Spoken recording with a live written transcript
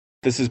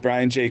This is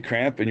Brian J.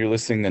 Cramp, and you're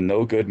listening to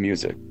No Good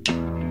Music.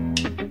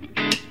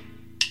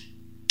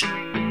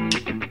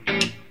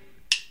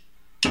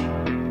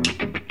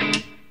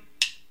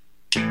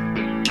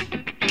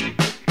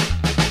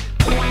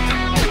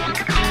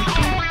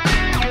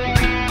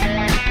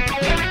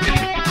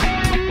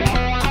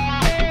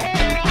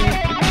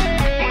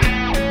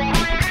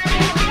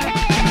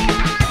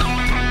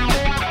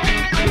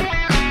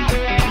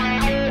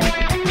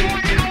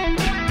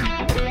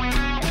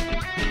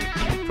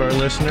 For our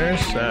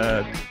listeners,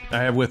 I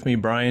have with me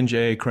Brian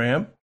J.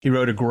 Cramp. He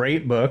wrote a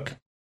great book,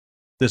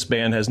 This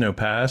Band Has No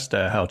Past,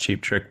 How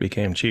Cheap Trick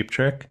Became Cheap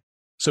Trick.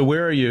 So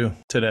where are you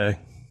today?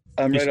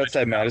 I'm right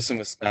outside Madison,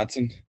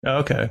 Wisconsin. Oh,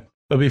 okay.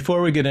 But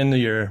before we get into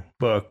your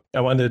book,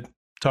 I wanted to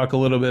talk a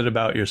little bit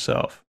about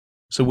yourself.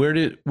 So where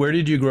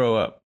did you grow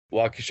up?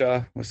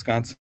 Waukesha,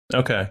 Wisconsin.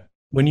 Okay.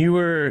 When you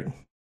were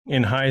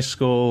in high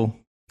school,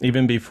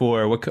 even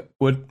before,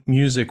 what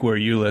music were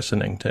you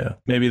listening to?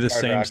 Maybe the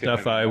same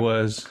stuff I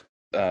was.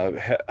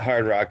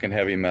 Hard rock and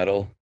heavy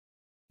metal.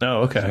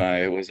 Oh,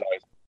 okay. Was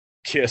always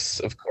Kiss,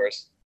 of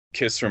course.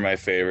 Kiss were my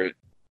favorite,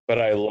 but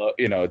I love,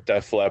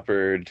 Def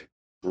Leppard,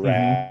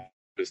 Rat,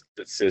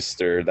 the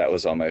Sister. That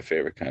was all my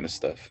favorite kind of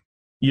stuff.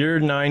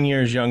 You're 9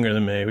 years younger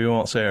than me. We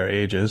won't say our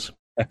ages.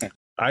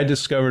 I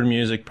discovered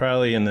music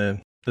probably in the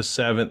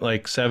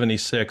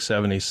 76,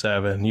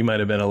 77. You might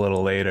have been a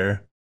little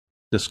later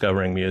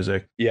discovering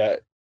music. Yeah,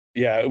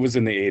 it was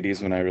in the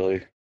 80s when I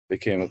really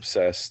became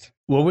obsessed.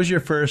 What was your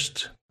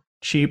first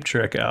Cheap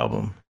Trick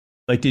album?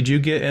 Like, did you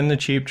get into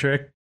Cheap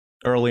Trick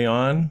early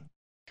on?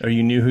 Or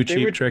you knew who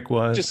Cheap Trick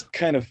was?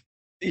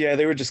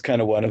 They were just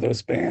kind of one of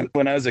those bands.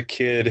 When I was a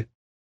kid,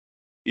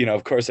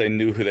 of course I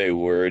knew who they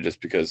were just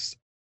because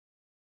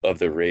of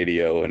the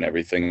radio and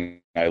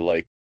everything. I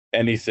liked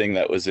anything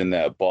that was in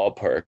that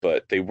ballpark,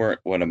 but they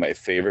weren't one of my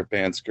favorite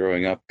bands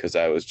growing up because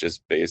I was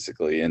just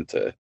basically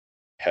into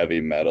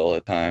heavy metal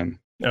at the time.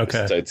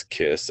 Okay. Besides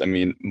Kiss. I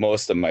mean,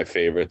 most of my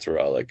favorites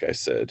were all, like I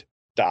said,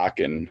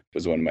 Dokken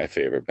was one of my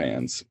favorite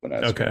bands when I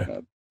was growing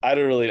up.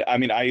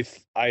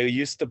 I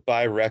used to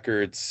buy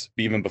records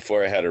even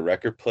before I had a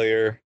record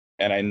player,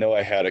 and I know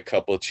I had a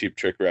couple of Cheap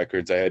Trick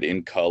records. I had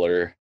In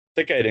Color. I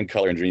think I had In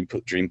Color and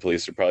Dream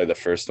Police were probably the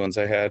first ones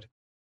I had.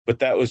 But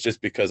that was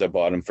just because I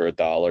bought them for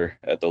 $1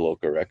 at the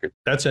local record.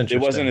 That's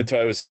interesting. It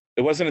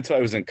wasn't until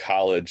I was in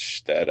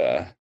college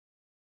that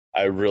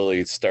I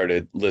really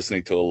started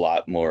listening to a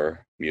lot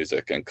more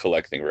music and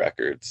collecting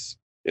records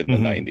in the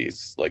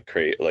 90s, like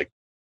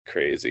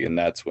crazy. And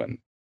that's when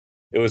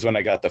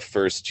I got the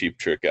first Cheap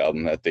Trick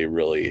album that I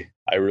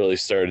really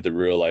started to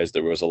realize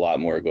there was a lot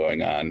more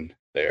going on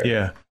there.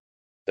 Yeah.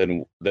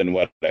 Than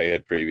what I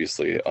had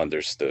previously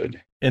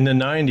understood. In the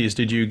 90s,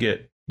 did you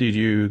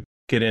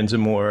get into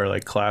more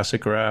like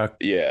classic rock?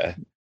 Yeah.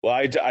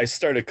 Well, I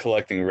started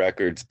collecting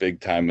records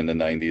big time in the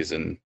 90s,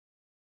 and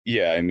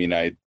yeah, I mean,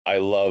 I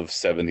love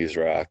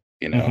 70s rock,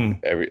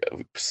 every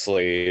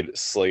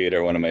Slade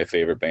are one of my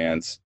favorite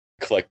bands.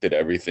 Collected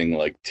everything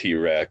like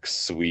T-Rex,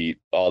 Sweet,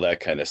 all that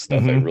kind of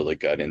stuff. I really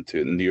got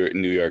into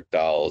New York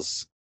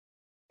Dolls,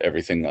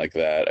 everything like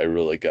that. I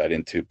really got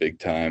into big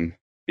time.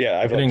 Yeah,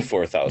 I've like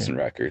 4,000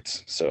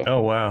 records. So.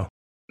 Oh wow.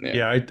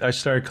 Yeah, I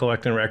started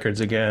collecting records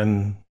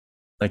again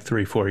like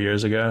 3-4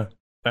 years ago.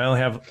 I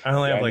only have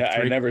like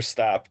three. I never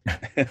stopped.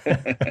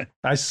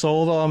 I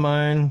sold all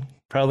mine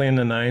probably in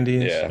the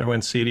 90s or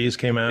when CDs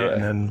came out,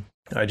 and then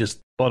I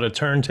just bought a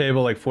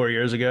turntable like 4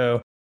 years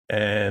ago,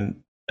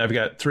 and I've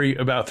got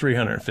about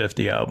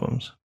 350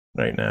 albums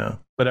right now.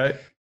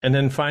 And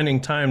then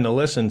finding time to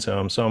listen to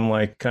them, so I'm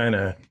like kind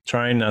of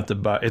trying not to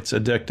buy. It's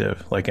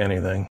addictive, like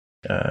anything.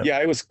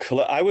 I was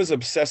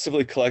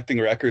obsessively collecting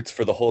records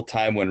for the whole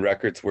time when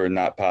records were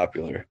not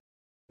popular,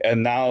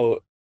 and now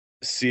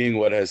seeing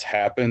what has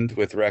happened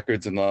with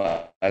records in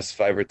the last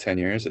 5 or 10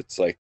 years, it's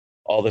like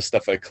all the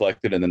stuff I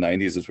collected in the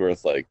 90s is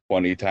worth like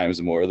 20 times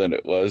more than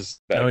it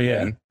was back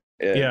then.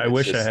 I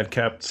wish I had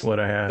kept what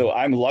I had. So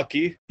I'm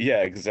lucky.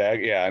 Yeah,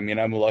 exactly. Yeah, I mean,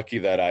 I'm lucky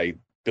that I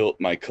built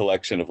my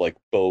collection of like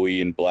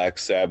Bowie and Black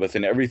Sabbath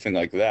and everything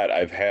like that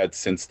I've had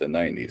since the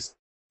 90s.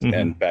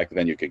 And back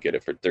then you could get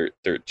it for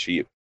dirt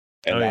cheap.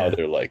 And now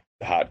they're like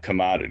hot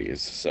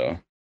commodities. So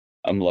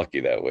I'm lucky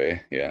that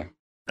way. Yeah.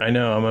 I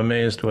know. I'm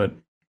amazed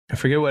I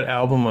forget what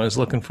album I was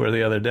looking for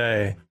the other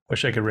day.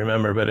 Wish I could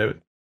remember, but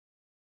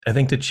I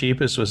think the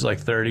cheapest was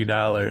like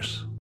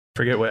 $30.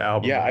 Forget what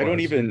album. Yeah,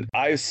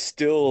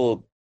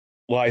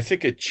 I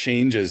think it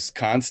changes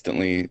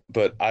constantly,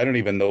 but I don't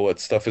even know what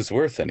stuff is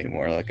worth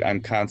anymore. Like I'm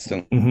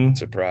constantly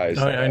surprised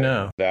I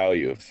know the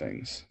value of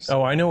things. So.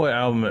 Oh, I know what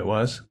album it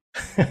was.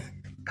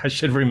 I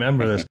should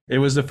remember this. It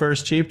was the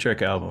first Cheap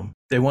Trick album.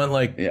 They went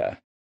like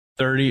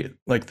 30,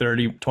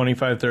 25,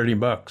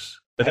 $30.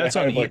 But that's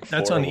on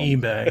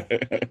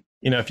eBay.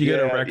 If you go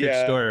to a record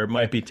store, it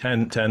might be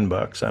 10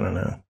 bucks. I don't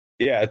know.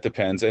 Yeah, it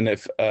depends. And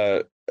if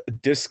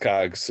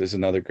Discogs is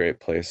another great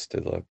place to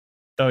look.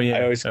 Oh yeah.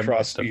 I always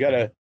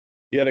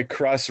you gotta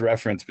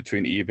cross-reference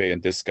between eBay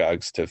and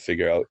Discogs to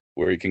figure out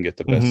where you can get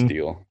the best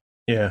deal.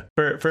 Yeah.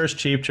 First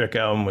Cheap Trick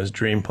album was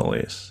Dream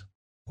Police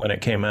when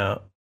it came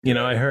out. You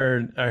know, I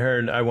heard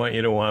I Want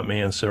You to Want Me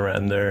and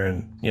Surrender,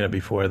 and you know,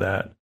 before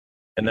that.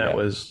 And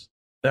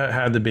that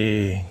had to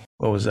be,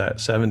 what was that,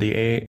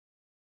 78,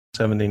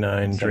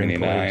 79 Dream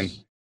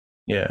Police.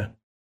 Yeah.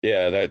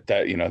 Yeah,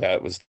 that you know,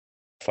 that was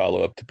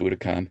follow up to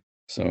Budokan.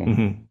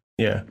 So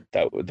yeah.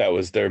 That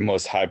was their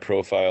most high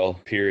profile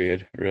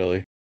period,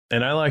 really.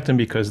 And I liked them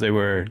because they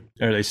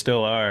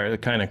still are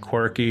kind of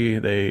quirky.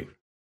 They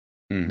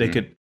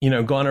could, you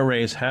know, Gonna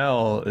Raise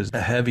Hell is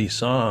a heavy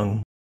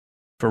song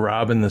for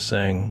Robin to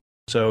sing.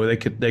 So they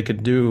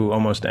could do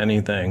almost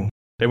anything.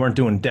 They weren't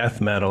doing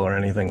death metal or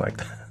anything like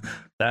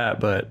that,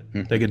 but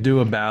they could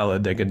do a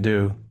ballad. They could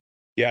do.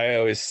 Yeah, I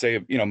always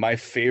say, you know, my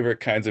favorite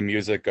kinds of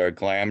music are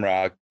glam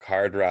rock,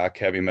 hard rock,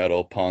 heavy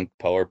metal, punk,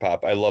 power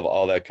pop. I love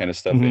all that kind of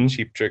stuff. And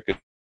Cheap Trick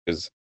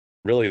is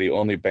really the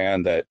only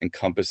band that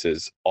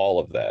encompasses all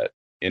of that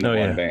in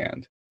one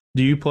band.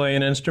 Do you play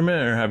an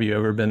instrument, or have you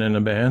ever been in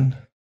a band?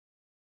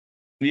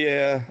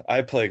 Yeah,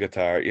 I play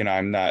guitar. You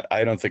know,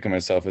 I don't think of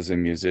myself as a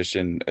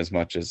musician as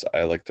much as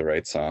I like to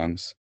write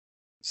songs.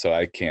 So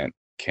I can't,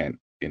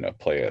 you know,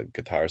 play a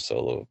guitar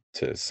solo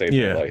to save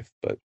my life.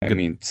 But I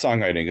mean,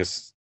 songwriting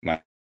is my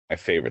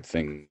favorite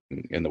thing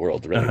in the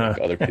world, really, like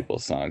other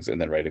people's songs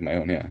and then writing my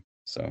own. Yeah.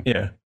 So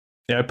yeah,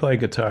 I play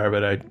guitar,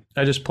 but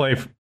I just play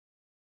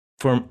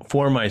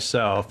for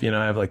myself. You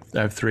know, I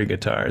have 3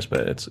 guitars,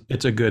 but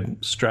it's a good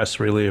stress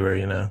reliever,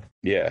 you know.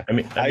 Yeah. I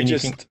mean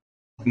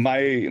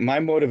my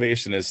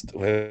motivation has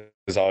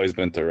always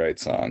been to write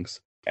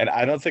songs, and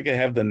I don't think I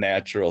have the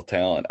natural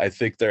talent. I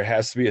think there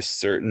has to be a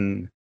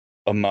certain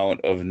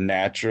amount of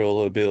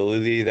natural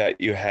ability that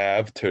you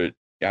have to,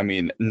 I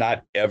mean,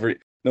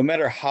 no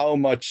matter how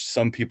much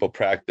some people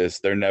practice,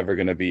 they're never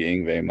going to be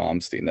Yngwie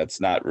Malmsteen.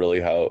 That's not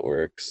really how it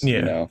works. Yeah,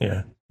 you know?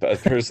 Yeah. But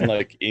a person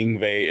like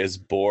Yngwie is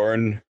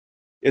born.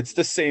 It's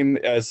the same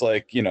as,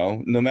 like, you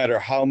know, no matter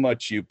how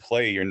much you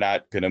play, you're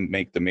not going to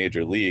make the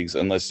major leagues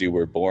unless you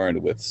were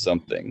born with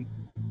something,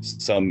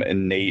 some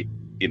innate,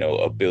 you know,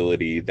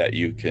 ability that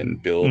you can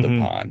build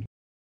upon.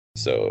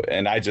 So,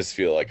 and I just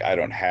feel like I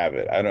don't have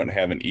it. I don't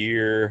have an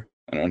ear.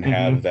 I don't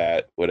have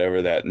that,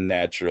 whatever that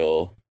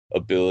natural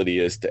ability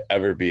is to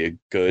ever be a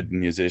good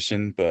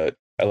musician, but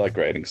I like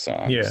writing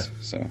songs. Yeah.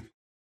 So,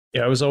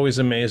 yeah, I was always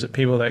amazed at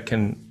people that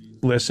can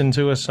listen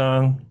to a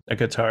song, a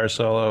guitar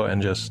solo,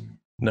 and just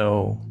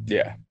know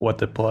what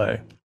to play.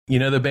 You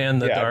know the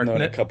band The Darkness? I've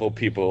known a couple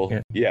people.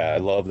 Yeah, I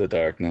love The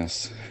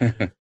Darkness.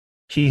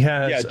 He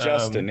has... Yeah,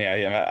 Justin,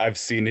 I've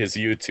seen his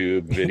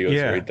YouTube videos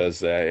where he does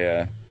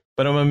that,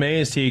 But I'm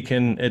amazed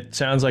it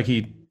sounds like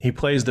he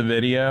plays the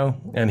video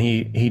and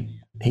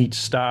he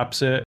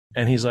stops it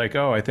and he's like,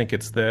 oh, I think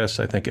it's this,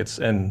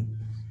 and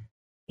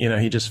you know,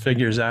 he just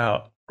figures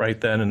out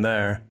right then and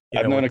there.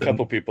 I've known a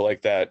couple people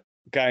like that.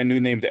 Guy I knew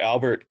named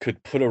Albert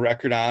could put a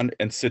record on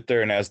and sit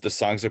there, and as the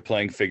songs are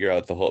playing, figure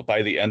out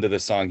by the end of the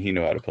song, he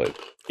knew how to play.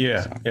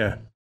 Yeah.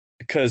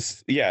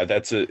 Because he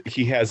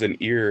has an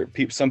ear.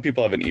 Some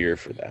people have an ear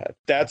for that.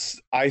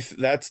 That's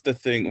the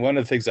thing. One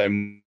of the things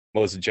I'm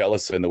most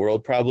jealous of in the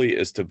world probably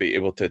is to be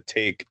able to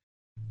take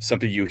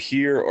something you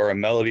hear or a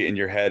melody in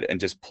your head and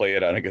just play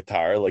it on a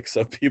guitar, like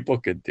some people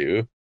could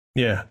do.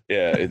 Yeah.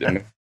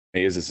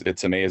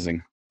 It's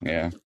amazing.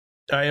 Yeah.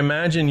 I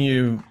imagine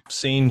you've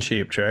seen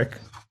Cheap Trick.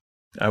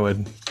 I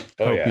would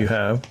hope you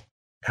have.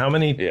 How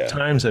many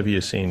times have you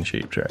seen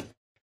Cheap Trick?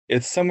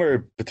 It's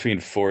somewhere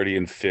between 40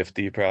 and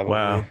 50, probably.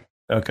 Wow.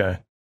 Okay.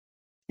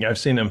 Yeah, I've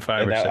seen them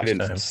 5 or 6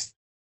 times.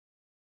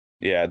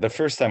 Yeah, the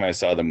first time I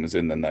saw them was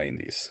in the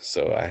 90s,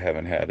 so I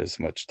haven't had as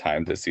much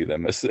time to see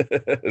them as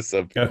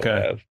some people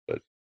have.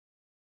 But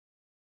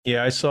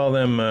yeah, I saw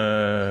them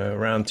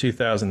around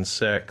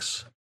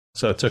 2006,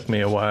 so it took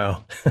me a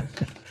while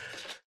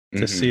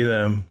to see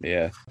them.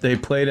 Yeah. They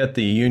played at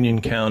the Union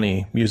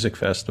County Music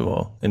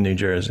Festival in New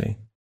Jersey,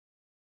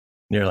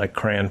 near like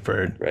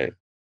Cranford. Right.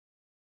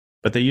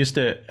 But they used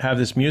to have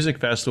this music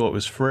festival. It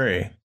was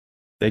free.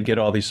 They'd get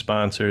all these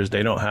sponsors.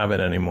 They don't have it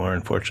anymore,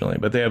 unfortunately.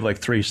 But they have like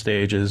 3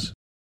 stages.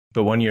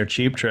 But one year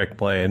Cheap Trick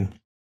played,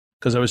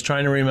 because I was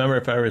trying to remember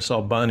if I ever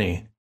saw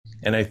Bunny.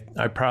 And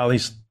I probably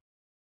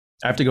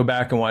have to go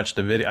back and watch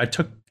the video. I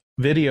took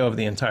video of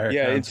the entire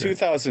concert. In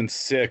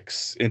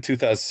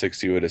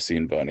 2006 you would have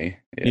seen Bunny.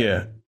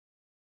 Yeah.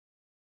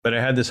 But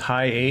I had this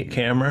high 8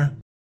 camera,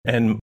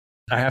 and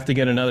I have to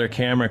get another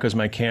camera because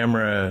my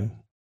camera,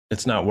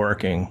 it's not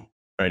working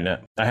right now.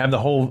 I have the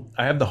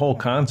whole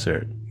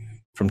concert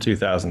from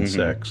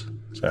 2006.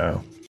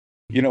 So,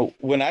 you know,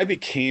 when I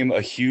became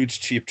a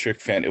huge Cheap Trick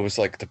fan, it was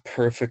like the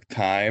perfect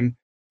time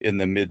in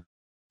the mid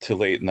to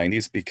late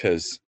 90s,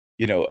 because,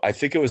 you know, I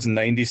think it was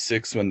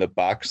 96 when the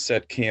box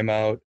set came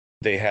out.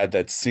 They had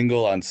that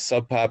single on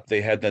Sub Pop.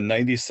 They had the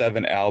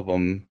 97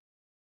 album,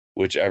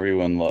 which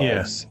everyone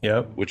loves,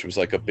 which was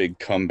like a big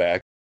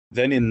comeback.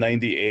 Then in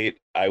 98,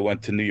 I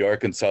went to New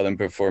York and saw them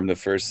perform the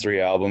first 3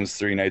 albums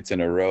 3 nights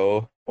in a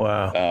row.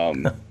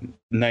 Wow.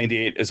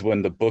 98 is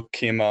when the book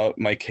came out,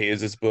 Mike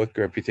Hayes' book,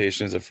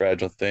 Reputation is a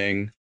Fragile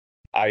Thing.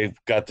 I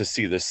got to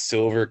see the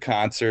Silver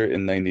concert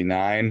in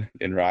 99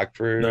 in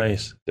Rockford.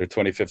 Nice. Their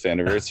 25th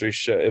anniversary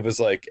show. It was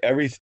like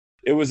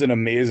it was an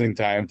amazing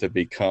time to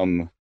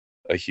become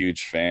a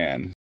huge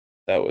fan.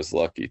 That was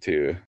lucky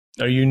too.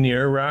 Are you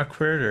near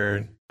Rockford,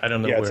 or I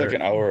don't know? Yeah, where. It's like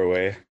an hour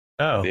away.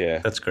 Oh, yeah,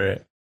 that's great.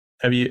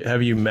 Have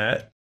you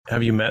met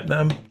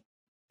them?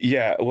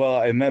 Yeah, well,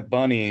 I met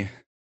Bunny.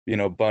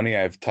 Bunny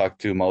I've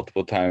talked to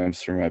multiple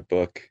times for my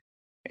book,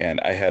 and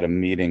I had a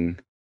meeting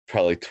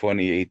probably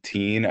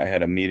 2018. I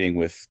had a meeting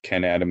with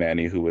Ken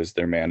Adamany, who was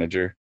their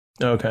manager.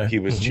 Okay. He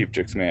was Cheap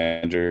Trick's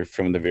manager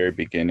from the very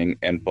beginning,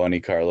 and Bunny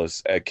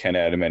Carlos at Ken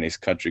Adamany's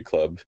country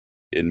club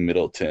in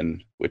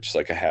Middleton, which is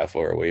like a half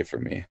hour away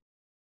from me.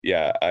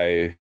 Yeah,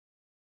 I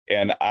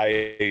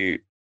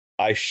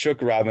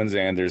shook Robin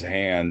Zander's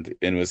hand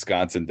in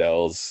Wisconsin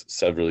Dells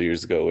several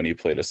years ago when he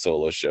played a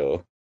solo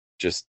show.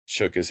 Just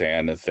shook his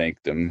hand and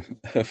thanked him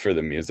for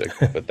the music,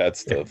 but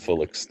that's the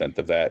full extent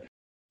of that.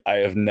 I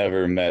have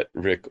never met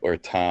Rick or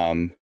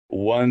Tom.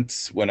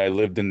 Once when I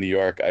lived in New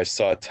York, I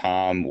saw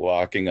Tom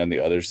walking on the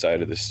other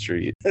side of the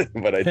street,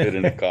 but I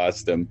didn't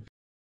accost him.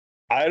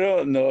 I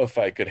don't know if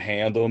I could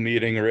handle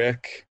meeting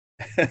Rick.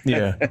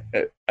 Yeah.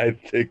 I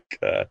think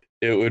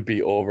it would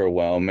be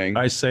overwhelming.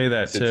 I say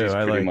that too. He's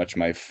pretty much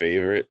my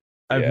favorite.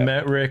 I've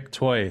met Rick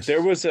twice.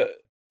 There was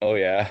oh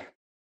yeah.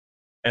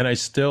 And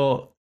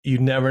you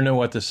never know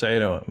what to say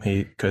to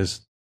him.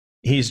 Because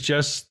he's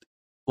just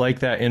like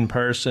that in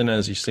person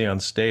as you see on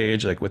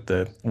stage, like with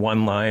the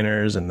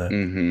one-liners and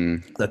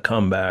the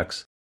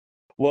comebacks.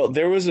 Well,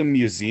 there was a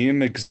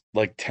museum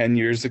like 10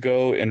 years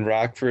ago in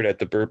Rockford at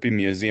the Burpee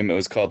Museum. It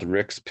was called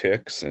Rick's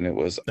Picks, and it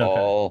was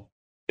all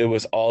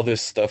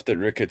this stuff that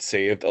Rick had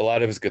saved. A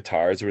lot of his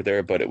guitars were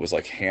there, but it was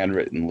like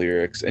handwritten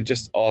lyrics and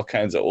just all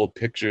kinds of old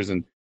pictures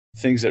and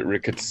things that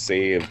Rick had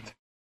saved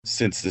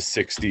since the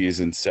 60s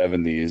and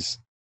 70s.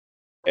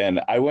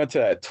 And I went to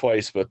that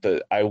twice, but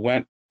the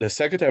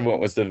second time I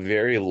went was the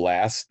very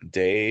last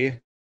day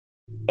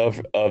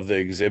of the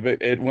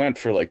exhibit. It went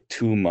for like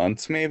 2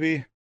 months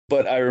maybe.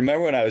 But I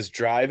remember when I was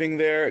driving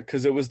there,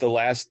 because it was the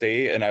last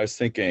day, and I was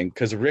thinking,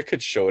 because Rick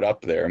had showed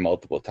up there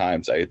multiple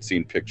times. I had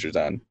seen pictures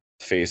on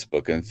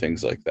Facebook and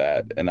things like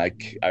that. And I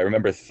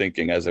remember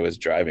thinking as I was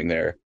driving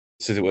there,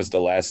 since it was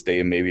the last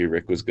day, maybe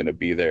Rick was going to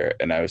be there.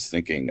 And I was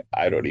thinking,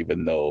 I don't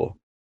even know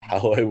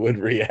how I would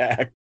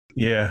react.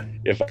 Yeah.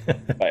 If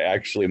I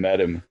actually met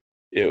him,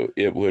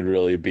 it would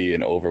really be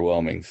an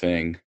overwhelming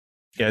thing.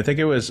 Yeah, I think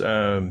it was,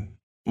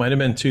 might have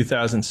been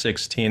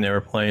 2016. They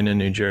were playing in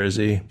New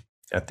Jersey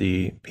at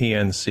the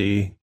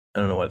PNC. I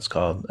don't know what it's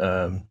called.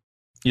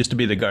 Used to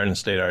be the Garden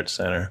State Arts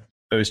Center.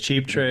 It was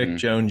Cheap Trick,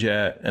 Joan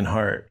Jett, and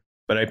Hart.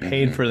 But I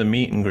paid for the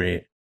meet and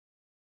greet.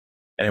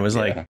 And it was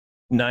like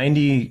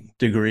 90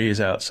 degrees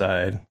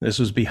outside. This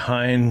was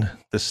behind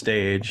the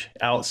stage,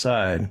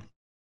 outside.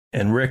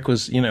 And Rick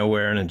was,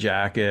 wearing a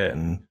jacket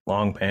and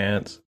long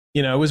pants.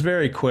 It was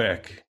very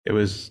quick. It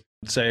was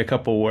say a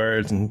couple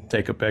words and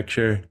take a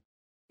picture.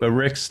 But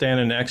Rick's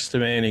standing next to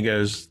me and he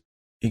goes,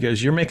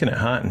 "You're making it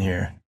hot in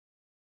here."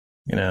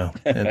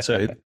 And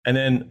so, and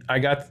then I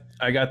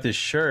got this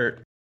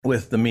shirt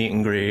with the meet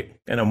and greet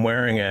and I'm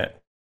wearing it.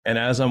 And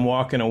as I'm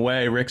walking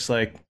away, Rick's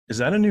like, "Is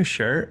that a new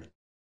shirt?"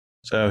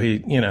 So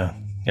he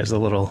has a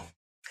little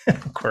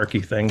quirky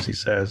things he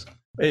says.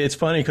 It's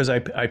funny because I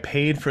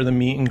paid for the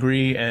meet and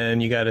greet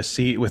and you got a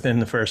seat within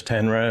the first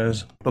 10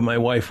 rows. But my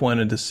wife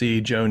wanted to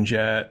see Joan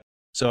Jett.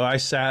 So I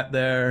sat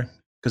there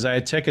because I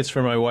had tickets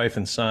for my wife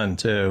and son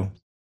too.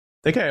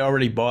 I think I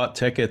already bought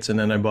tickets and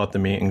then I bought the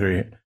meet and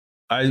greet.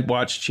 I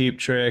watched Cheap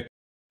Trick.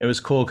 It was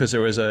cool because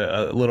there was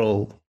a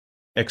little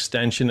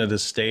extension of the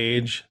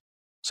stage.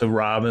 So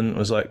Robin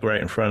was like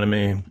right in front of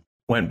me.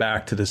 Went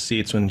back to the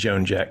seats when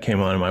Joan Jett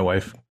came on and my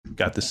wife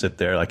got to sit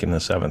there like in the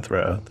 7th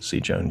row to see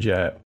Joan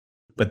Jett.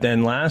 But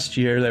then last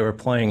year they were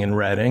playing in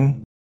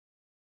Reading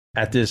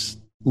at this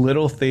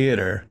little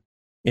theater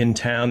in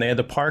town. They had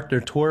to park their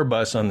tour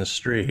bus on the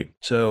street.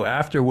 So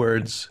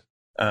afterwards,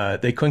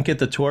 they couldn't get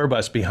the tour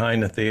bus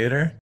behind the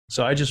theater.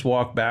 So I just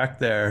walked back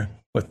there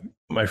with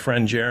my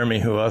friend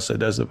Jeremy, who also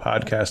does the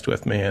podcast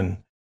with me.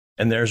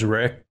 And there's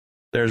Rick,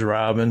 there's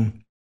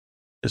Robin,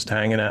 just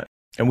hanging out.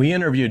 And we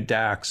interviewed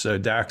Dax. So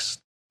Dax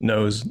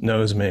knows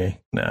me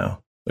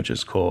now, which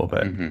is cool.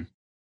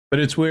 But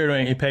it's weird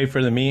when you pay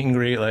for the meet and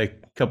greet like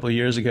a couple of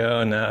years ago.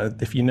 And now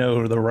if you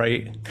know the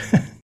right,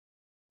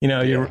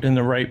 you're in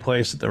the right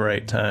place at the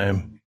right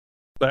time.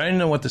 But I didn't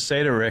know what to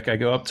say to Rick. I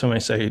go up to him, I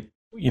say,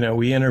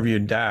 we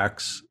interviewed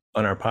Dax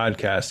on our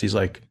podcast. He's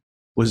like,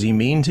 "Was he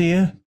mean to you?"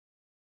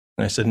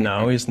 And I said,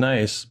 "No, he's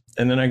nice."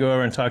 And then I go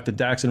over and talk to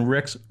Dax and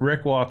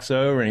Rick walks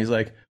over and he's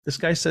like, "This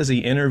guy says he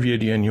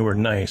interviewed you and you were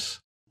nice."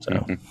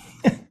 So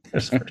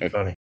it's pretty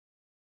funny.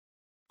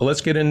 Well,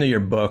 let's get into your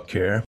book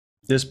here.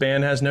 This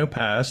band has no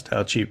past,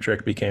 how Cheap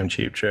Trick became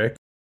Cheap Trick.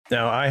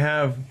 Now I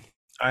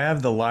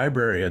have the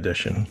library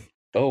edition.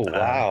 Oh,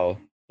 wow.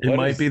 It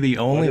might be the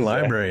only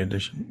library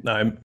edition.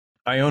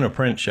 I own a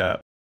print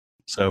shop.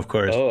 So of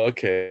course. Oh,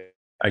 okay.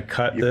 I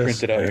cut you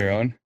this. You printed out your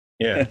own?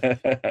 Yeah.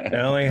 I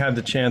only had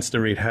the chance to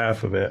read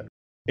half of it.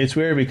 It's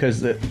weird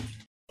because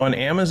on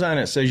Amazon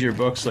it says your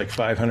book's like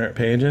 500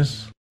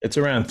 pages. It's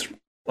around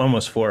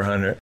almost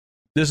 400.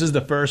 This is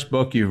the first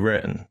book you've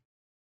written.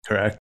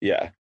 correct?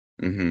 Yeah.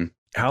 Mm-hmm.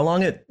 How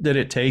long did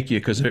it take you?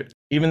 Because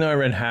even though I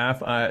read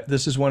half,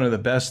 this is one of the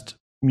best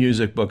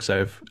music books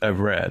I've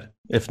read,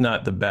 if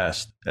not the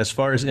best, as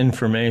far as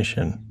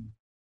information.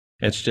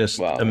 It's just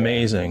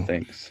amazing. Yeah.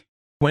 Thanks.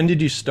 When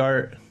did you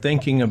start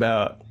thinking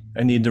about,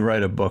 I need to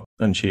write a book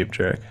on Cheap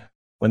Trick?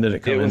 When did it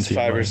come into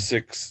your mind?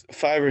 It was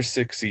 5 or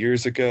 6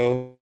 years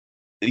ago.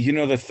 You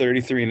know the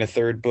 33 and a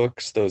third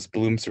books, those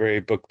Bloomsbury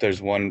book.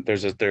 There's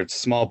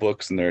small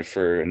books and they're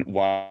for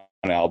one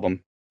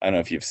album. I don't know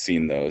if you've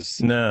seen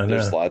those. No.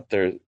 There's a lot.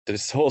 There's a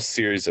whole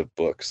series of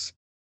books.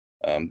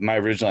 My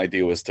original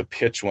idea was to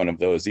pitch one of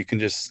those. You can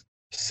just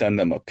send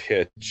them a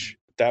pitch.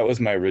 That was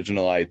my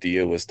original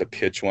idea, was to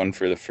pitch one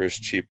for the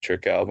first Cheap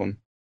Trick album.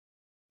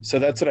 So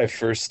that's what I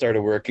first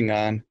started working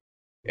on.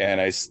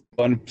 And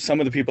some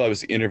of the people I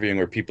was interviewing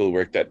were people who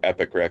worked at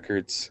Epic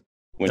Records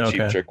when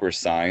Cheap Trick were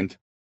signed.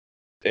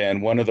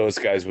 And one of those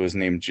guys was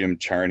named Jim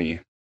Charney.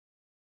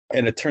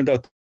 And it turned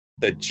out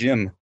that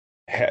Jim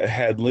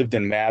had lived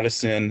in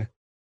Madison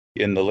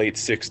in the late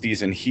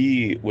 60s, and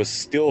he was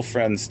still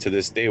friends to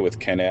this day with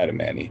Ken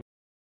Adamany.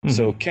 Mm-hmm.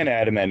 So Ken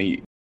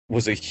Adamany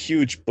was a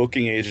huge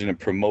booking agent and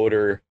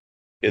promoter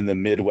in the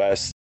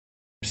Midwest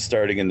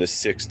starting in the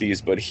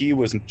 60s, but he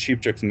was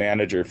Cheap Trick's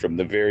manager from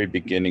the very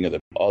beginning of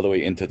all the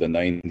way into the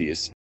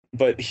 90s.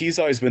 But he's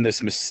always been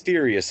this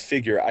mysterious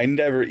figure. I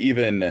never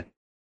even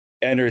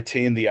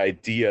entertained the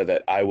idea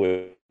that I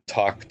would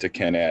talk to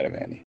Ken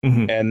Adamany.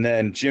 Mm-hmm. And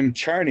then Jim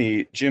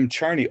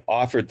Charney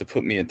offered to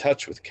put me in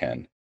touch with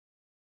Ken.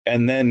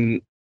 And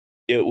then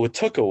it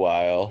took a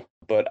while,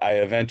 but I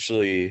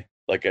eventually,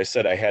 like I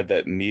said, I had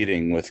that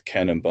meeting with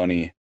Ken and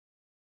Bunny.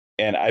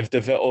 And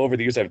over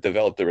the years, I've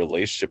developed a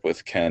relationship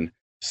with Ken.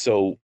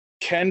 So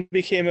Ken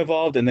became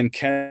involved, and then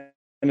Ken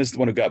is the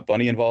one who got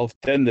Bunny involved.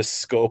 Then the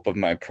scope of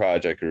my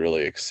project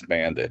really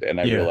expanded, and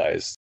I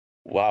realized,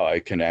 wow, I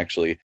can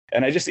actually,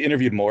 and I just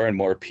interviewed more and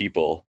more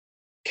people,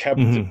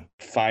 kept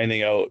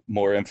finding out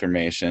more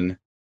information.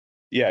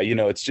 Yeah,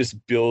 it's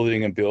just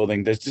building and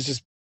building. There's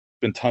just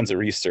been tons of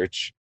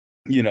research.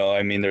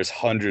 There's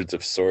hundreds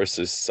of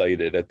sources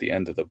cited at the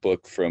end of the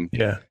book, from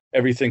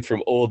everything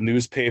from old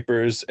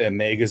newspapers and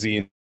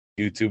magazine,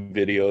 YouTube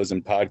videos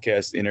and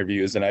podcast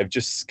interviews. And I've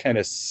just kind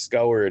of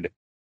scoured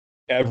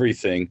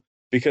everything,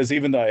 because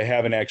even though I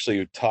haven't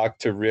actually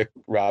talked to Rick,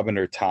 Robin,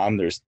 or Tom,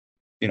 there's,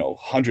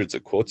 hundreds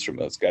of quotes from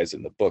those guys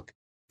in the book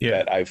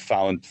that I've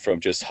found from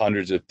just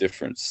hundreds of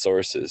different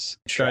sources.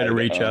 Try to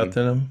reach out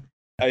to them.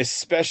 I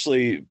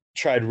especially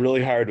tried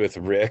really hard with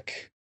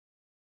Rick.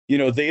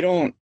 They're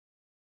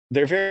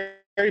very,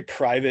 very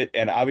private,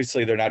 and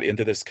obviously they're not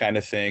into this kind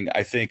of thing.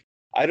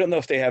 I don't know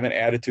if they have an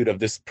attitude of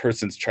this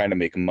person's trying to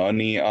make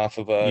money off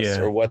of us,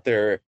 or what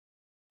their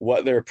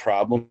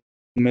problem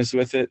is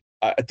with it.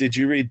 Did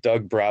you read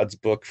Doug Broad's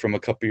book from a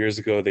couple years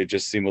ago? They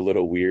just seem a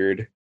little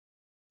weird.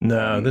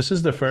 No, this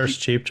is the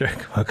first Cheap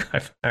Trick book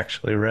I've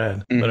actually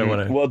read. But I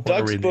want to. Well,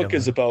 Doug's book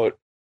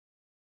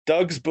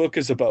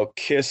is about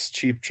Kiss,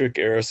 Cheap Trick,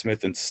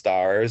 Aerosmith, and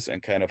Stars,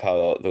 and kind of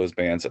how those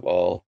bands have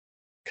all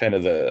kind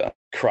of the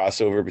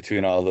crossover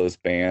between all those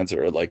bands,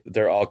 or like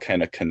they're all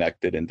kind of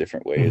connected in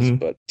different ways. Mm-hmm.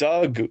 But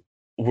Doug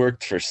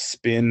worked for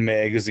Spin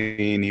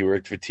magazine. He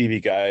worked for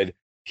TV Guide.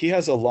 He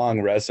has a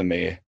long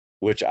resume,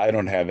 which I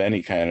don't have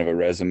any kind of a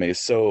resume.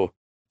 So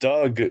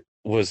Doug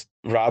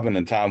Robin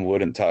and Tom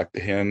wouldn't talk to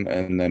him,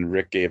 and then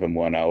Rick gave him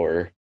 1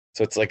 hour.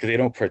 So it's like they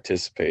don't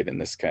participate in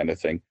this kind of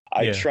thing.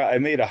 I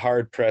made a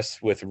hard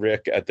press with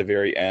Rick at the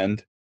very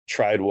end.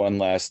 Tried one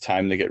last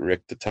time to get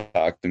Rick to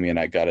talk to me, and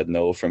I got a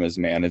no from his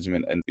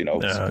management, and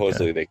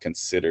supposedly they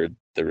considered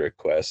the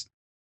request.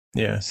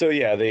 Yeah. So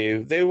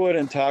they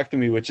wouldn't talk to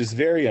me, which is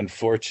very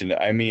unfortunate.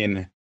 I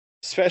mean,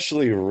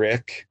 especially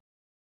Rick.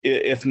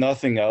 If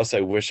nothing else,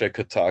 I wish I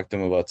could talk to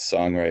him about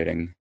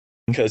songwriting,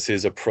 because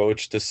his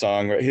approach to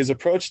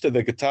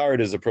the guitar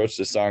and his approach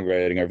to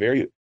songwriting are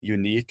very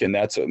unique, and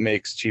that's what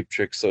makes Cheap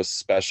Trick so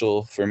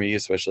special for me,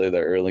 especially the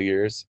early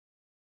years.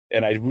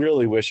 And I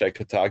really wish I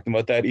could talk to him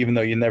about that, even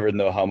though you never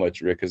know how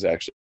much Rick is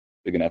actually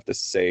going to have to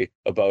say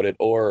about it,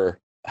 or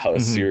how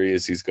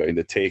serious he's going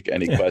to take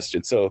any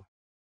question. So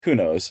who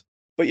knows?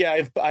 But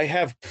yeah, I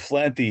have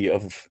plenty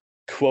of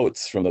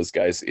quotes from those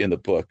guys in the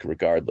book,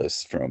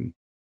 regardless, from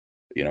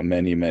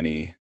many,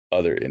 many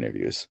other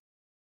interviews.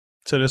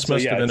 So this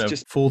must have been a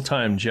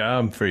full-time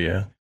job for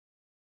you.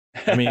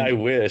 I mean, I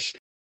wish.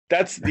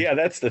 That's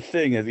the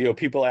thing is,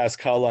 people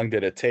ask how long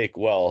did it take?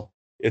 Well,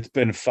 it's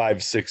been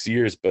 5-6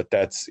 years, but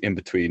that's in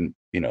between,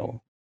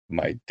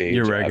 my day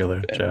your job, regular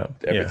and job,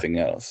 everything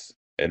else,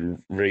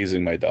 and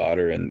raising my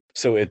daughter. And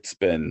so it's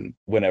been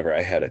whenever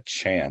I had a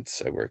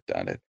chance, I worked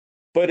on it.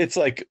 But it's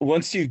like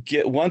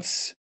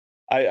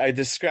I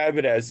describe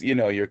it as,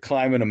 you're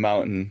climbing a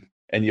mountain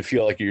and you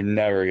feel like you're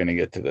never going to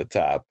get to the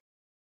top.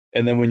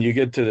 And then when you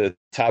get to the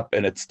top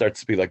and it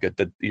starts to be like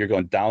you're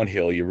going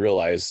downhill, you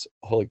realize,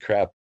 holy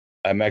crap,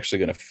 I'm actually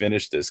going to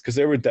finish this. Because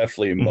there were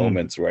definitely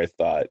moments where I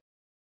thought,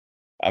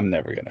 I'm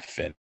never going to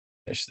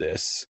finish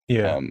this.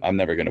 Yeah. I'm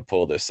never going to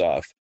pull this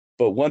off.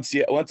 But once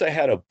I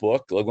had a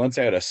book, like once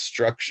I had a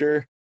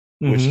structure,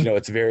 which, you know,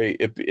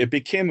 it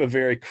became a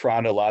very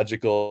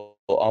chronological,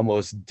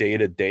 almost day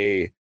to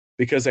day,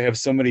 because I have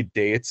so many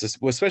dates,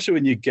 especially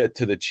when you get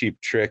to the Cheap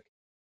Trick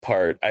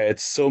part. I had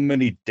so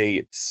many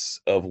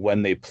dates of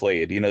when they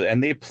played, you know,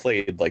 and they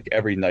played like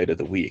every night of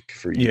the week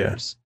for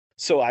years.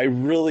 So I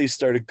really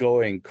started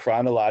going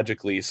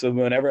chronologically. So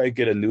whenever I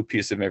get a new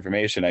piece of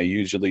information, I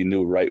usually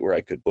knew right where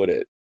I could put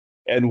it.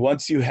 And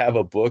once you have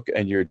a book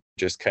and you're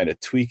just kind of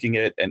tweaking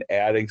it and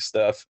adding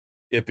stuff,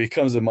 it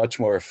becomes a much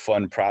more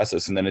fun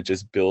process. And then it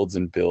just builds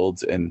and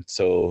builds. And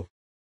so,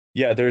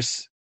 yeah,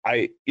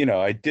 I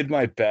did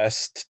my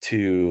best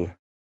to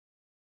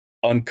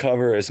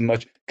uncover as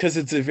much, because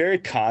it's a very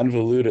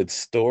convoluted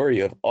story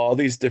of all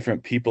these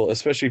different people,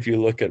 especially if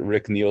you look at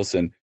Rick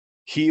Nielsen.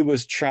 He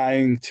was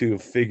trying to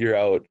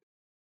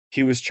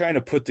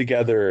put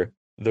together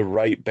the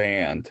right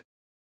band,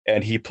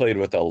 and he played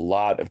with a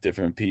lot of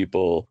different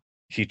people.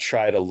 He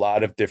tried a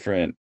lot of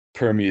different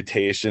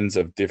permutations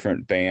of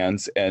different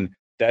bands, and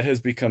that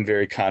has become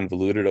very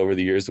convoluted over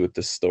the years with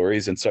the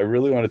stories. And so I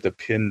really wanted to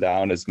pin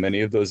down as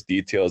many of those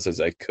details as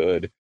I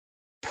could,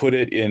 put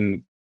it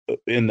in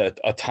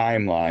a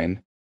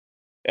timeline,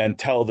 and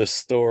tell the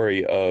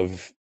story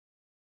of,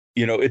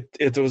 you know,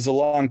 it was a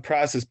long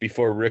process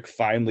before Rick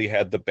finally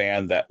had the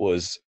band that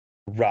was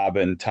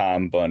Robin,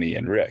 Tom, Bunny,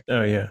 and Rick.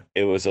 Oh yeah.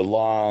 It was a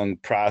long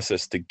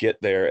process to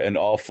get there, and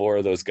all four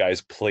of those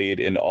guys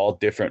played in all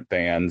different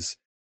bands,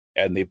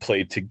 and they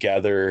played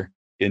together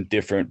in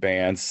different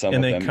bands. Some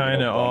of them,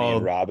 Bunny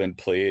and Robin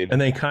played, and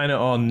they kind of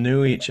all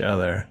knew each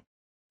other.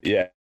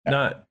 Yeah.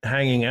 Not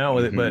hanging out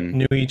with it, but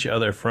knew each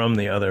other from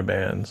the other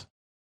bands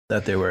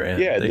that they were in.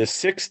 Yeah, the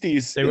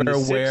 60s, they were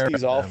aware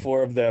 60s, all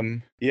four of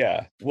them.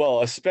 Yeah.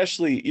 Well,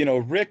 especially, you know,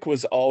 Rick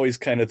was always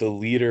kind of the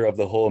leader of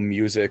the whole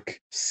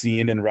music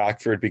scene in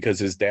Rockford because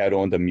his dad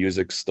owned a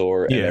music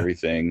store and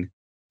everything.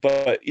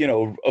 But, you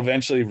know,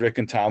 eventually Rick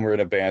and Tom were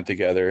in a band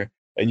together,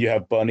 and you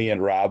have Bunny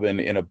and Robin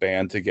in a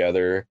band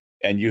together,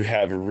 and you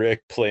have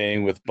Rick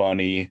playing with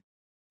Bunny.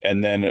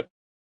 And then,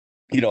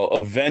 you know,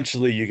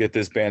 eventually you get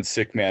this band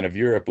Sick Man of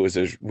Europe,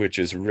 which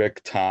is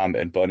Rick, Tom,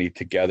 and Bunny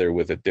together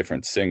with a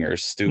different singer,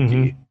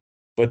 Stookie.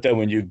 But then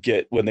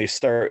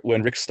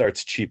when Rick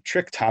starts Cheap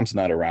Trick, Tom's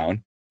not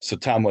around. So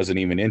Tom wasn't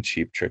even in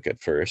Cheap Trick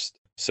at first.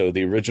 So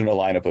the original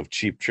lineup of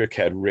Cheap Trick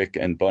had Rick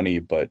and Bunny,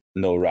 but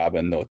no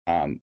Robin, no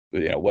Tom.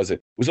 You know,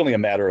 it was only a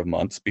matter of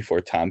months before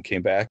Tom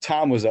came back.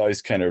 Tom was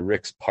always kind of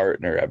Rick's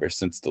partner ever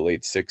since the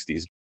late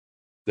 60s.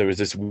 There was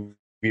this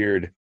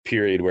weird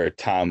period where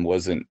Tom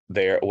wasn't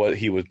there.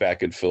 He was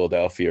back in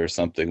Philadelphia or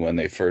something when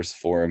they first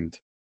formed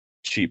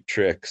Cheap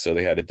Trick, so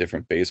they had a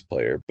different bass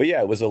player. But yeah,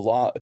 it was a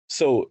lot.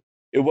 So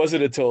it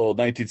wasn't until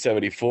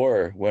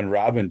 1974 when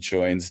Robin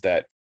joins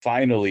that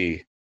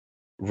finally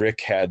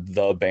Rick had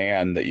the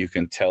band that you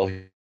can tell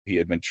he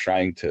had been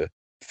trying to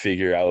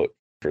figure out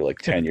for like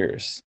 10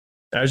 years.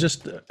 I was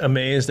just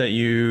amazed that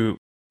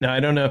now I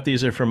don't know if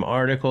these are from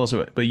articles,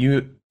 but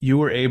you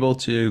were able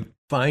to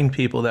find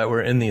people that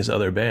were in these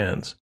other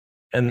bands.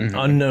 And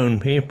unknown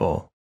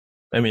people.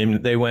 I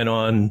mean, they went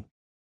on,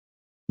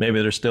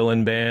 maybe they're still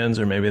in bands,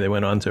 or maybe they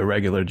went on to a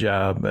regular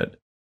job, but,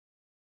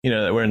 you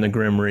know, that were in the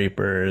Grim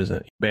Reapers,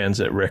 bands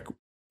that Rick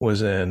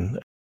was in.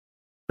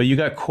 But you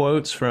got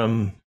quotes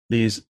from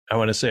these, I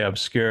want to say,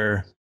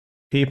 obscure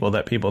people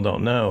that people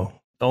don't know.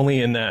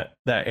 Only in that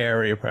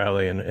area,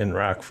 probably in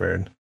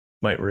Rockford,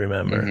 might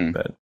remember.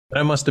 But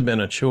that must have been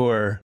a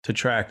chore to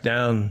track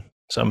down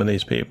some of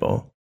these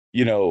people.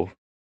 You know,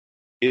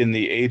 in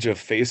the age of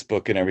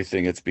Facebook and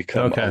everything, it's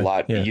become a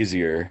lot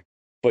easier.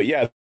 But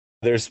yeah,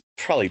 there's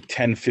probably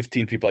 10,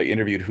 15 people I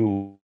interviewed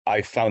who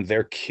I found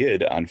their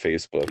kid on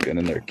Facebook, and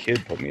then their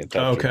kid put me in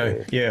touch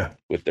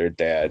with their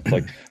dad.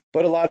 Like,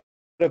 but a lot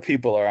of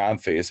people are on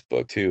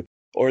Facebook too.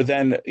 Or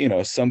then, you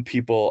know,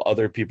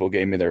 other people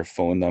gave me their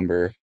phone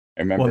number.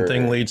 I remember one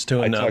thing leads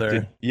to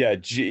another. Yeah,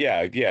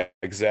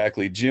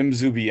 exactly. Jim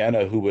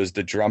Zubiena, who was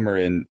the drummer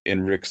in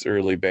Rick's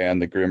early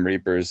band, the Grim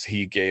Reapers,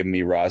 he gave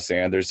me Ross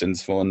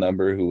Anderson's phone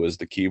number, who was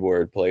the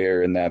keyboard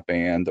player in that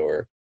band,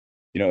 or,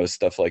 you know,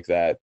 stuff like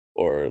that.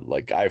 Or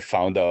like I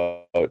found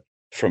out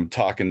from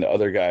talking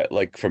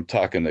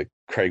to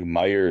Craig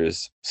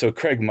Myers. So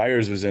Craig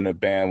Myers was in a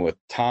band with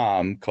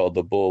Tom called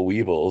the Bull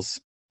Weevils,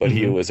 but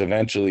he was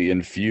eventually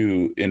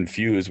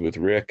infused with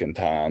Rick and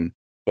Tom.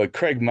 But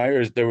Craig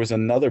Myers, there was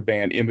another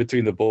band in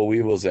between the Bull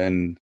Weevils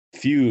and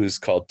Fuse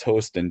called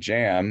Toast and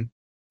Jam.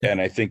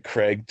 And I think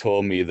Craig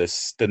told me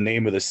the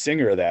name of the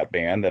singer of that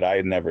band that I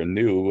never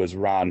knew was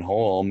Ron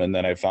Holm. And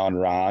then I found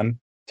Ron,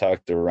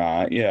 talked to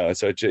Ron, you know,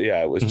 so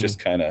it was just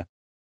kind of,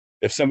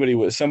 if somebody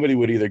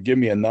would either give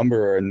me a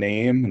number or a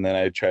name, and then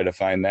I'd try to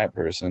find that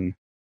person.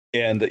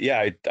 And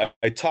I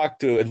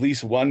talked to at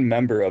least one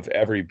member of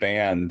every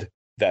band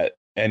that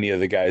any of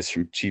the guys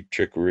from Cheap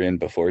Trick were in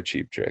before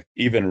Cheap Trick.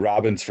 Even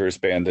Robin's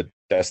first band, the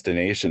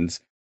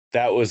Destinations,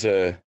 that was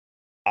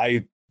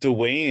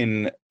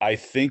Dwayne, I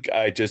think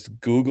I just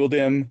Googled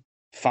him,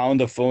 found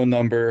a phone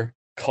number,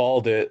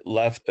 called it,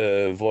 left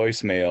a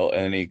voicemail,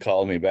 and he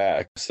called me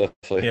back. Stuff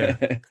like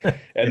that.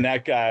 And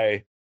that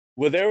guy,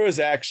 Well, there was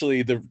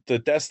actually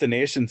the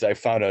destinations. I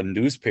found a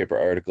newspaper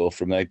article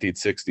from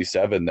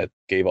 1967 that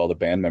gave all the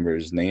band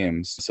members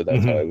names. So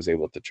that's how I was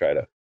able to try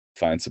to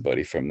find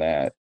somebody from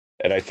that.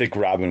 And I think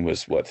Robin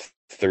was, what,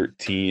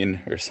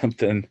 13 or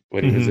something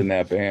when he was in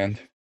that band.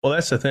 Well,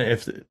 that's the thing.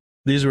 If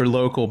these were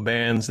local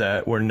bands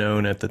that were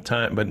known at the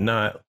time, but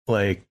not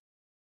like,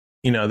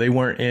 you know, they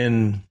weren't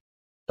in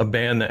a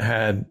band that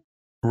had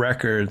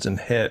records and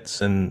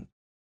hits and,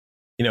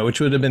 you know, which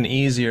would have been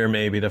easier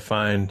maybe to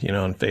find, you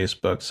know, on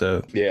Facebook.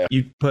 So yeah,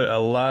 you put a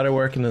lot of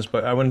work in this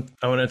book. I want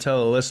to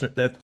tell the listener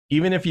that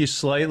even if you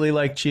slightly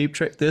like Cheap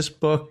Trick, this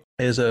book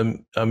is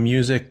a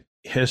music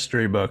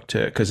history book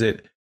too, because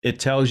it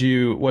tells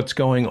you what's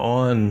going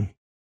on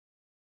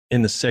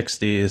in the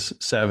 60s,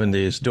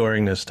 70s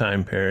during this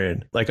time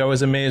period. Like, I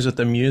was amazed with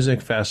the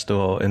music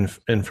festival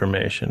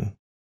information.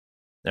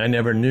 I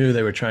never knew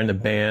they were trying to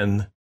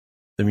ban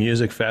the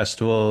music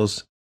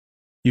festivals.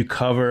 You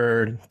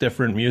cover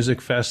different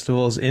music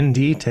festivals in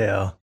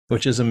detail,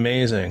 which is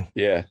amazing.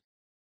 Yeah.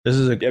 This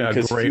is a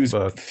great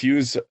book.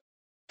 Fuse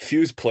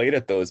played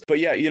at those. But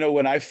yeah, you know,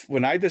 when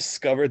I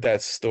discovered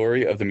that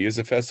story of the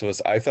music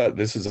festivals, I thought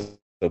this is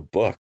the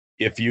book.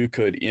 If you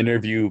could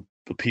interview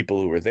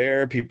people who were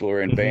there, people who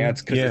were in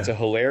bands, because it's a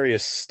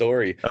hilarious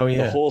story. Oh,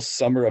 yeah. The whole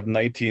summer of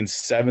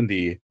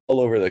 1970, all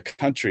over the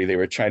country, they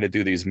were trying to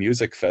do these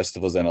music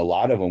festivals, and a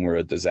lot of them were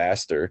a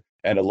disaster.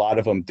 And a lot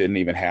of them didn't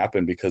even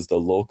happen because the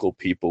local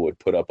people would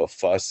put up a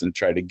fuss and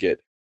try to get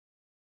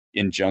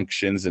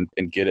injunctions and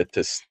get it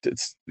to,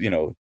 you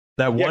know.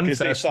 That one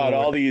festival,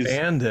 all these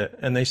banned it,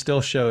 and they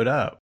still showed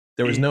up.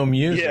 There was no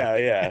music.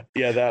 Yeah.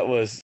 That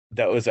was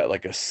at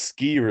like a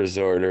ski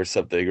resort or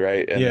something,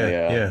 right?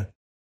 And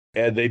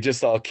and they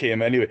just all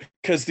came anyway,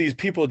 because these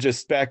people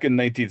just back in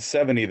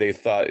 1970, they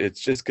thought it's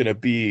just going to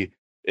be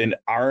an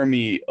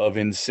army of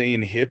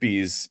insane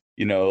hippies,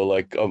 you know,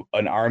 like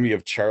an army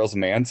of Charles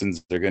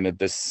Mansons. They're going to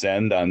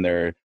descend on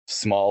their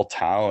small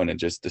town and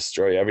just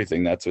destroy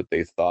everything. That's what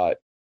they thought.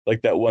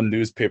 Like that one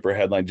newspaper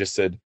headline just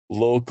said,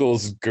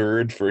 "Locals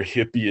gird for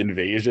hippie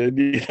invasion."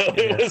 You know,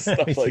 it was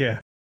stuff like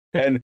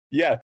and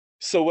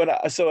So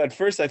at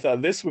first I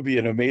thought this would be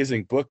an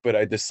amazing book, but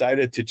I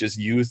decided to just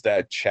use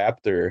that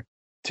chapter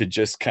to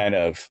just kind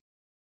of,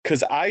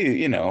 because I,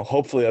 you know,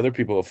 hopefully other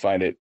people will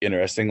find it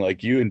interesting,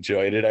 like you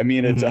enjoyed it. I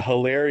mean, it's a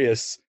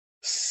hilarious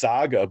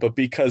saga, but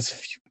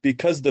because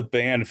the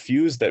band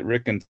Fuse that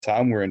Rick and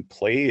Tom were in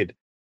played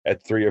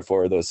at 3 or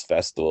 4 of those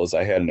festivals,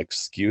 I had an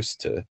excuse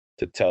to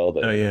tell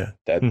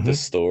the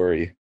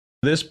story.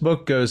 This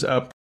book goes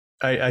up.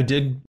 I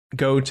did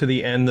go to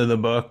the end of the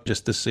book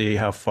just to see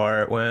how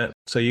far it went.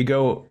 So you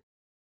go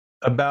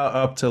about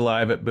up to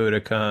Live at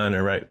Budokan,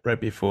 or right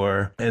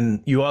before.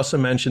 And you also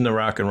mentioned the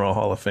Rock and Roll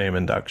Hall of Fame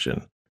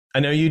induction. I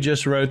know you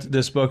just wrote,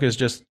 this book is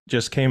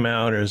just came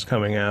out or is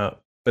coming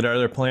out, but are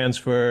there plans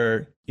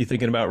for you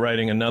thinking about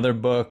writing another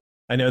book?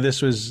 I know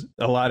this was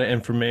a lot of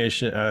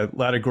information, a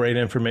lot of great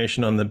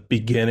information on the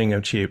beginning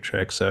of Cheap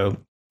Trick. So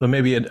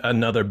maybe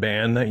another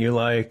band that you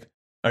like.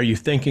 Are you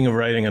thinking of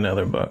writing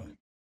another book?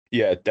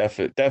 Yeah,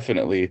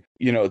 definitely.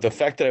 You know, the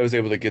fact that I was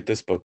able to get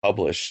this book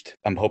published,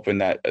 I'm hoping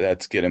that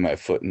that's getting my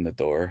foot in the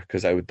door,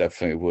 because I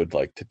would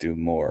like to do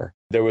more.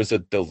 There was a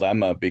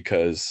dilemma,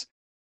 because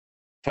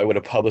if I would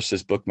have published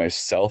this book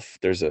myself,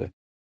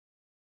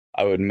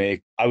 I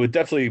would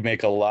definitely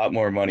make a lot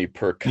more money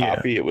per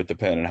copy. It would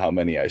depend on how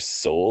many I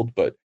sold,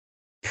 but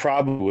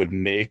probably would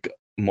make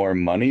more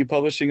money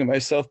publishing it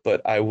myself,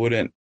 but I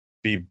wouldn't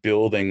be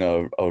building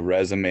a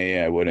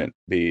resume. I wouldn't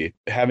be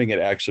having it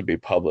actually be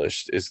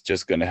published is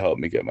just going to help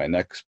me get my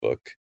next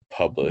book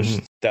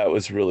published. That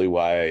was really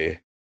why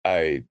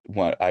I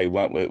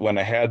went with, when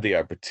I had the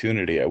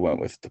opportunity, I went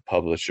with the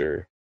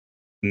publisher,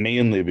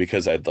 mainly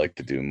because I'd like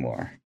to do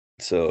more.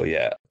 So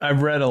yeah,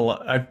 I've read a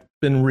lot. I've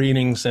been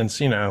reading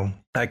since, you know,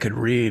 I could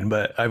read,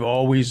 but I've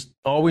always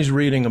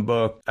reading a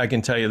book. I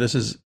can tell you this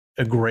is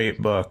a great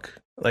book.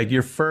 Like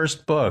your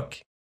first book,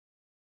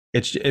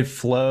 it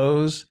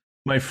flows.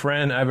 I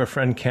have a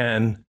friend,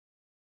 Ken,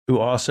 who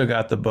also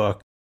got the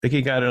book. I think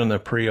he got it on the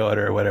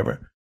pre-order or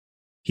whatever.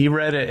 He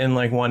read it in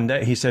like one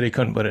day. He said he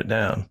couldn't put it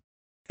down.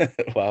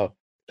 Wow.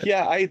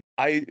 Yeah,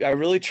 I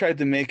really tried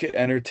to make it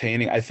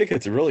entertaining. I think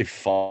it's really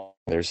fun.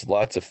 There's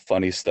lots of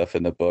funny stuff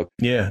in the book.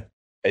 Yeah.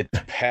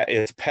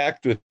 It's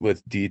packed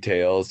with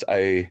details.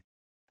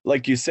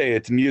 Like you say,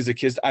 it's music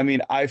history. I mean,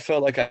 I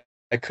felt like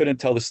I couldn't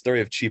tell the story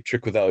of Cheap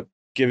Trick without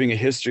giving a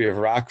history of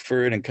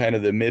Rockford and kind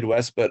of the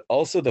Midwest, but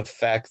also the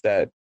fact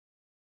that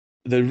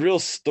the real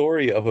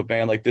story of a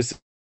band like this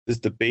is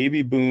the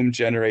baby boom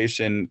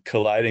generation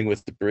colliding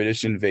with the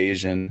British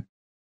invasion,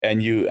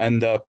 and you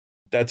end up,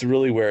 that's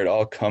really where it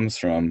all comes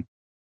from.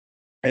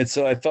 And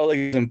so I felt like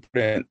it was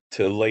important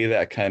to lay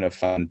that kind of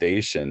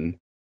foundation.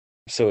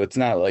 So it's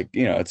not like,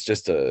 you know, it's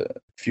just a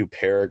few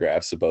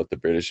paragraphs about the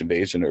British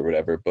invasion or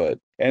whatever, but,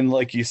 and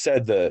like you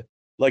said,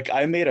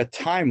 I made a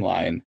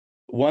timeline.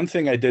 One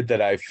thing I did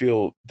that I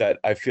feel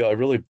I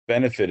really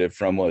benefited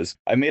from was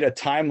I made a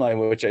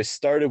timeline which I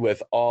started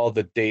with all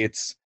the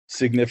dates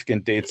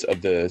significant dates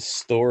of the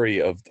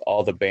story of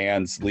all the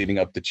bands leading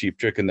up to Cheap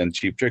Trick and then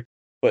Cheap Trick.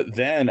 But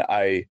then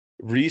I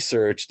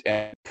researched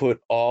and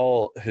put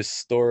all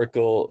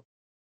historically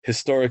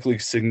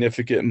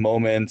significant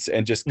moments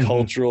and just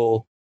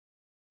cultural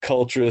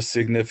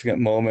significant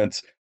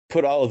moments,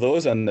 put all of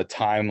those on the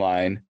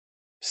timeline.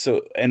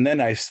 So, and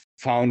then I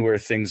found where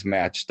things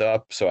matched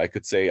up. So I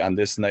could say on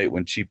this night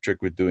when Cheap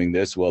Trick was doing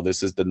this, well,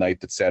 this is the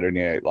night that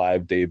Saturday Night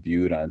Live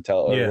debuted on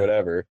or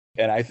whatever.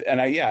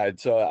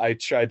 So I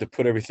tried to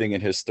put everything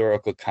in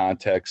historical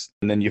context.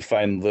 And then you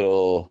find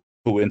little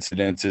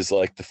coincidences,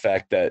 like the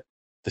fact that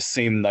the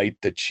same night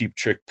that Cheap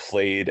Trick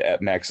played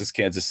at Max's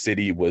Kansas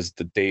City was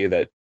the day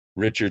that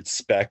Richard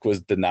Speck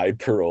was denied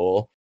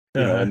parole.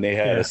 You know, and they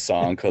had a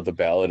song called The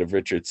Ballad of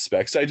Richard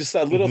Speck. So I just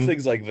thought little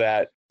things like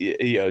that,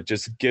 you know,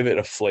 just give it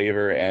a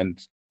flavor. And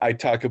I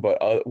talk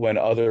about when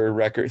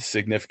other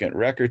significant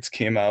records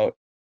came out.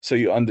 So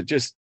you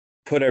just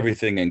put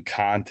everything in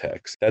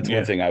context. That's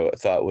one thing I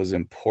thought was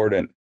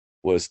important,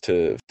 was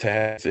to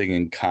have everything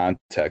in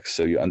context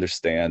so you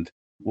understand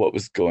what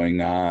was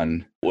going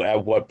on.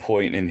 At what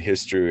point in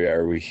history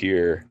are we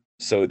here?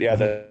 So yeah,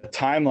 the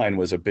timeline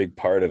was a big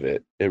part of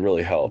it. It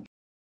really helped.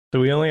 So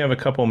we only have a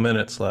couple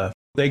minutes left.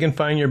 They can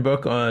find your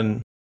book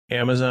on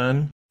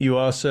Amazon. You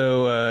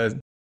also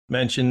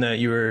mentioned that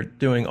you were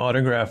doing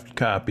autographed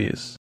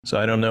copies. So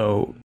I don't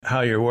know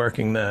how you're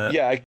working that.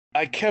 Yeah,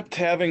 I kept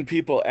having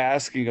people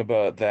asking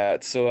about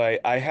that. So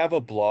I have a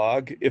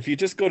blog. If you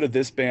just go to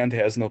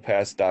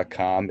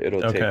thisbandhasnopast.com,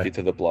 it'll take you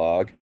to the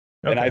blog.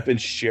 And I've been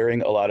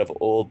sharing a lot of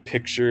old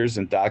pictures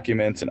and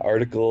documents and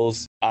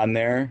articles on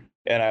there.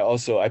 And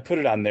I put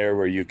it on there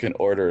where you can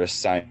order a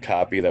signed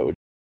copy that would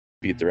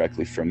be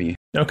directly from me.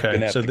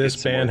 Okay, so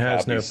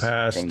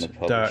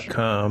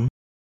thisbandhasnopast.com,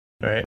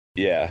 right?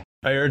 Yeah.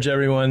 I urge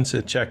everyone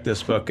to check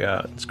this book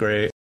out. It's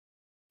great.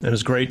 It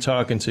was great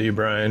talking to you,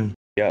 Brian.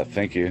 Yeah,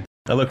 thank you.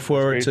 I look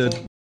forward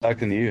to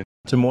talking to you.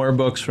 To more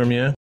books from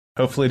you.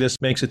 Hopefully this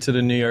makes it to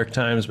the New York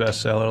Times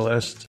bestseller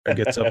list or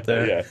gets up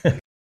there. Yeah.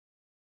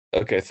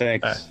 Okay,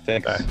 thanks. Bye.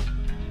 Thanks.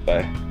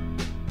 Bye. Bye.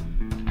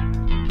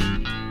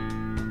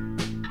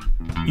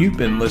 You've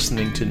been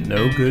listening to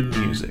No Good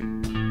Music.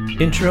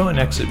 Intro and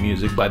exit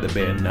music by the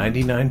band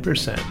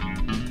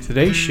 99%.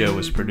 Today's show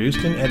was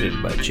produced and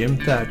edited by Jim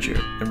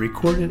Thatcher and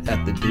recorded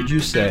at the Did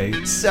You Say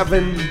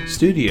 7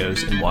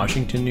 Studios in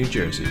Washington, New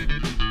Jersey.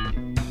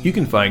 You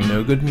can find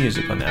No Good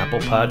Music on Apple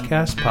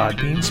Podcasts,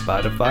 Podbean,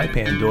 Spotify,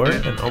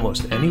 Pandora, and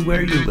almost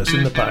anywhere you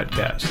listen to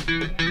podcasts.